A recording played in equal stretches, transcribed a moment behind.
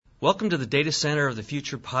Welcome to the Data Center of the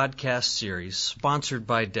Future podcast series, sponsored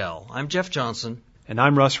by Dell. I'm Jeff Johnson. And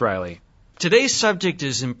I'm Russ Riley. Today's subject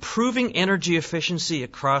is improving energy efficiency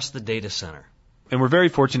across the data center. And we're very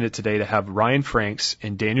fortunate today to have Ryan Franks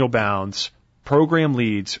and Daniel Bounds, program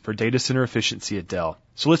leads for data center efficiency at Dell.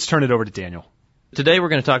 So let's turn it over to Daniel. Today we're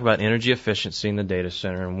going to talk about energy efficiency in the data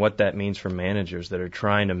center and what that means for managers that are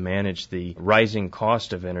trying to manage the rising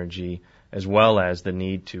cost of energy as well as the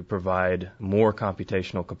need to provide more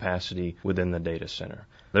computational capacity within the data center.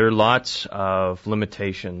 There are lots of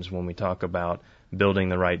limitations when we talk about building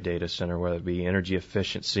the right data center, whether it be energy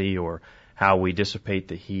efficiency or how we dissipate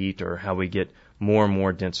the heat or how we get more and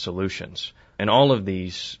more dense solutions. And all of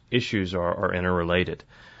these issues are interrelated.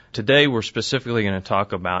 Today we're specifically going to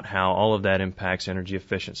talk about how all of that impacts energy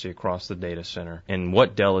efficiency across the data center and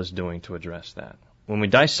what Dell is doing to address that. When we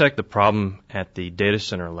dissect the problem at the data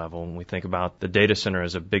center level, and we think about the data center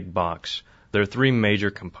as a big box, there are three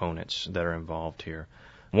major components that are involved here.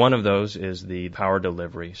 One of those is the power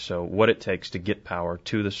delivery, so what it takes to get power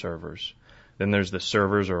to the servers. Then there's the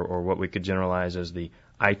servers, or what we could generalize as the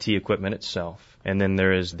IT equipment itself. And then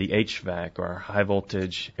there is the HVAC, or high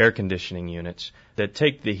voltage air conditioning units, that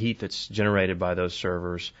take the heat that's generated by those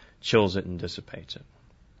servers, chills it, and dissipates it.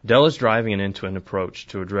 Dell is driving an end-to-end approach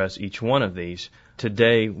to address each one of these.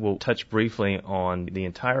 Today, we'll touch briefly on the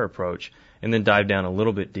entire approach and then dive down a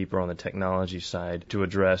little bit deeper on the technology side to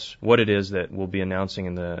address what it is that we'll be announcing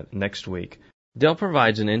in the next week. Dell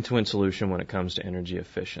provides an end-to-end solution when it comes to energy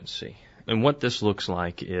efficiency. And what this looks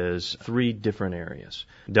like is three different areas.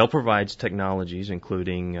 Dell provides technologies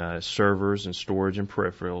including servers and storage and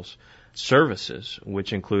peripherals, services,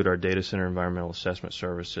 which include our data center environmental assessment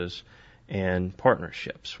services, and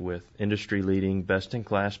partnerships with industry-leading,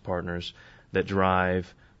 best-in-class partners that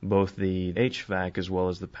drive both the HVAC as well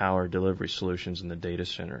as the power delivery solutions in the data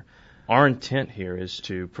center. Our intent here is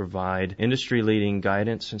to provide industry-leading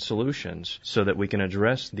guidance and solutions so that we can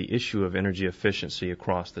address the issue of energy efficiency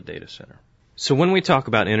across the data center. So when we talk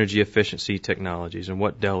about energy efficiency technologies and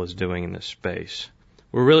what Dell is doing in this space,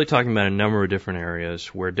 we're really talking about a number of different areas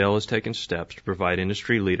where Dell has taken steps to provide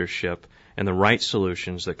industry leadership and the right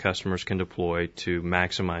solutions that customers can deploy to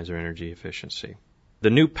maximize their energy efficiency. The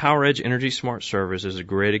new PowerEdge Energy Smart Servers is a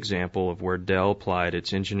great example of where Dell applied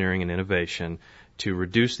its engineering and innovation to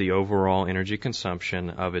reduce the overall energy consumption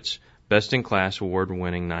of its best-in-class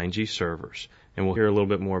award-winning 9G servers. And we'll hear a little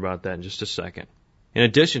bit more about that in just a second. In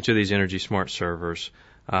addition to these Energy Smart Servers,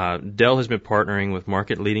 Dell has been partnering with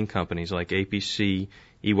market-leading companies like APC,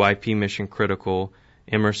 EYP Mission Critical,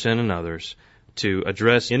 Emerson, and others to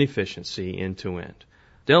address inefficiency end-to-end.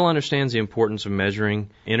 Dell understands the importance of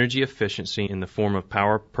measuring energy efficiency in the form of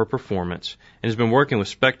power per performance and has been working with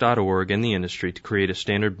spec.org and the industry to create a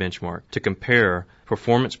standard benchmark to compare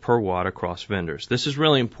performance per watt across vendors. This is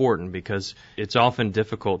really important because it's often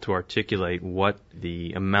difficult to articulate what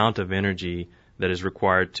the amount of energy that is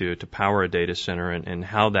required to power a data center and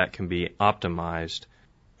how that can be optimized.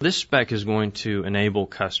 This spec is going to enable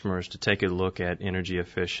customers to take a look at energy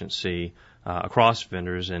efficiency across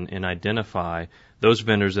vendors and identify those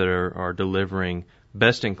vendors that are delivering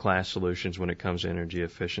best-in-class solutions when it comes to energy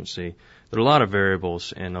efficiency. There are a lot of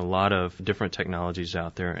variables and a lot of different technologies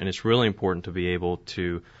out there, and it's really important to be able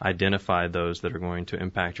to identify those that are going to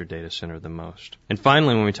impact your data center the most. And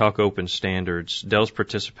finally, when we talk open standards, Dell's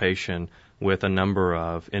participation with a number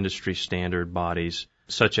of industry standard bodies,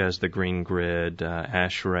 such as the Green Grid,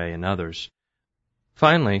 ASHRAE, and others.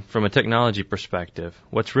 Finally, from a technology perspective,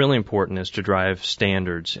 what's really important is to drive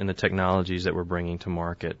standards in the technologies that we're bringing to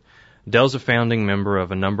market. Dell's a founding member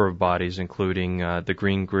of a number of bodies, including the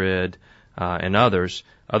Green Grid and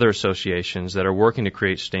other associations that are working to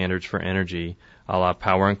create standards for energy, a la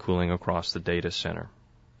power and cooling across the data center.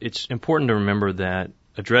 It's important to remember that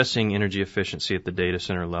addressing energy efficiency at the data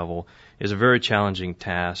center level is a very challenging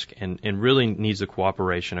task and really needs the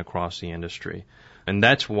cooperation across the industry. And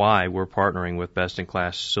that's why we're partnering with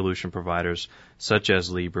best-in-class solution providers such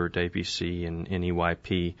as Liebert, APC, and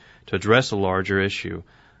EYP to address a larger issue.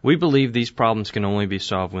 We believe these problems can only be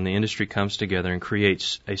solved when the industry comes together and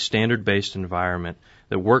creates a standard-based environment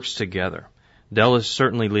that works together. Dell is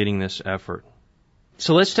certainly leading this effort.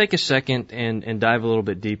 So let's take a second and dive a little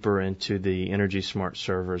bit deeper into the Energy Smart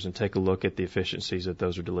Servers and take a look at the efficiencies that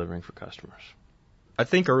those are delivering for customers. I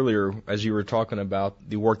think earlier, as you were talking about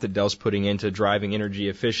the work that Dell's putting into driving energy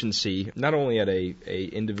efficiency, not only at a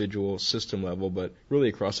individual system level, but really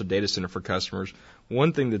across the data center for customers,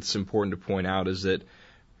 one thing that's important to point out is that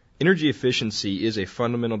energy efficiency is a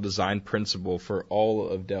fundamental design principle for all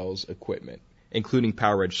of Dell's equipment, including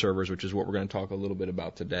PowerEdge servers, which is what we're going to talk a little bit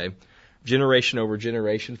about today. generation over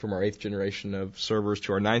generation from our 8th generation of servers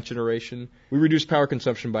to our 9th generation, we reduced power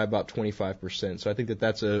consumption by about 25%. So I think that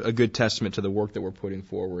that's a good testament to the work that we're putting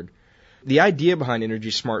forward. The idea behind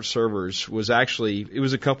Energy Smart Servers was actually, it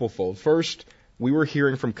was a couple-fold. First, we were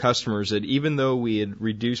hearing from customers that even though we had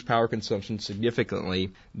reduced power consumption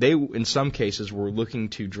significantly, they, in some cases, were looking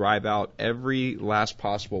to drive out every last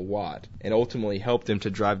possible watt and ultimately help them to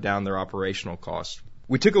drive down their operational costs.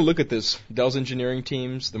 We took a look at this, Dell's engineering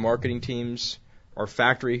teams, the marketing teams, our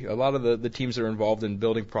factory, a lot of the teams that are involved in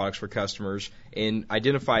building products for customers, and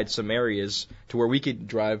identified some areas to where we could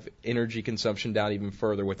drive energy consumption down even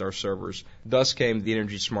further with our servers. Thus came the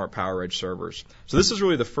Energy Smart PowerEdge servers. So this is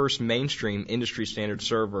really the first mainstream industry standard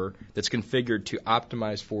server that's configured to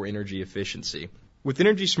optimize for energy efficiency. With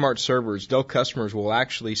Energy Smart servers, Dell customers will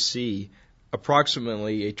actually see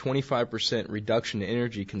approximately a 25% reduction in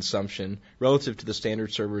energy consumption relative to the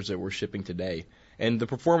standard servers that we're shipping today. And the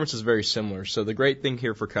performance is very similar. So the great thing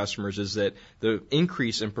here for customers is that the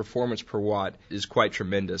increase in performance per watt is quite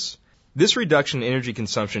tremendous. This reduction in energy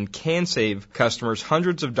consumption can save customers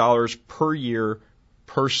hundreds of dollars per year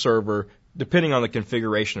per server, depending on the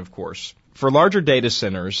configuration, of course. For larger data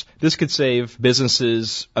centers, this could save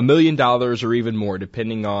businesses $1 million or even more,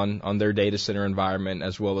 depending on their data center environment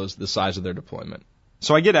as well as the size of their deployment.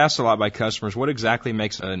 So I get asked a lot by customers, what exactly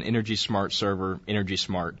makes an Energy Smart server Energy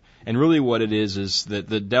Smart? And really what it is that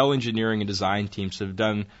the Dell engineering and design teams have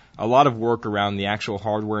done a lot of work around the actual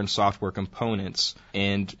hardware and software components.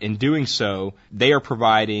 And in doing so, they are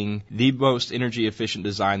providing the most energy efficient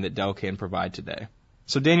design that Dell can provide today.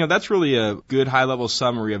 So Daniel, that's really a good high-level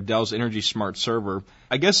summary of Dell's Energy Smart server.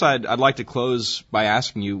 I guess I'd like to close by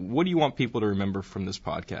asking you, what do you want people to remember from this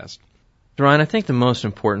podcast? Ryan, I think the most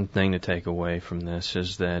important thing to take away from this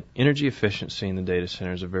is that energy efficiency in the data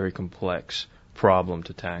center is a very complex problem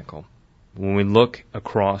to tackle. When we look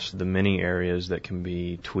across the many areas that can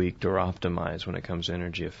be tweaked or optimized when it comes to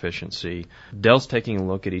energy efficiency, Dell's taking a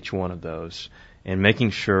look at each one of those and making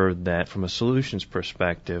sure that from a solutions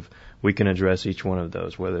perspective, we can address each one of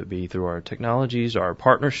those, whether it be through our technologies, our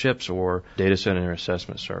partnerships, or data center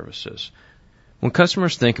assessment services. When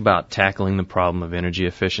customers think about tackling the problem of energy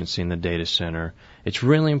efficiency in the data center, it's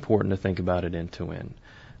really important to think about it end to end.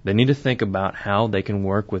 They need to think about how they can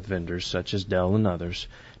work with vendors such as Dell and others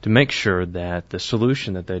to make sure that the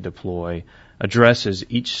solution that they deploy addresses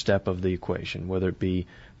each step of the equation, whether it be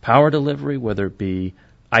power delivery, whether it be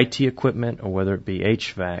IT equipment, or whether it be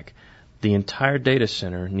HVAC. The entire data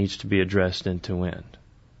center needs to be addressed end to end.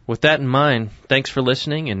 With that in mind, thanks for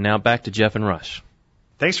listening, and now back to Jeff and Russ.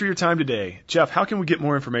 Thanks for your time today. Jeff, how can we get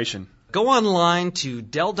more information? Go online to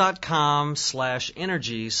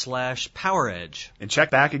dell.com/energy/PowerEdge. And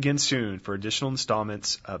check back again soon for additional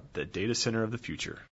installments of the Data Center of the Future.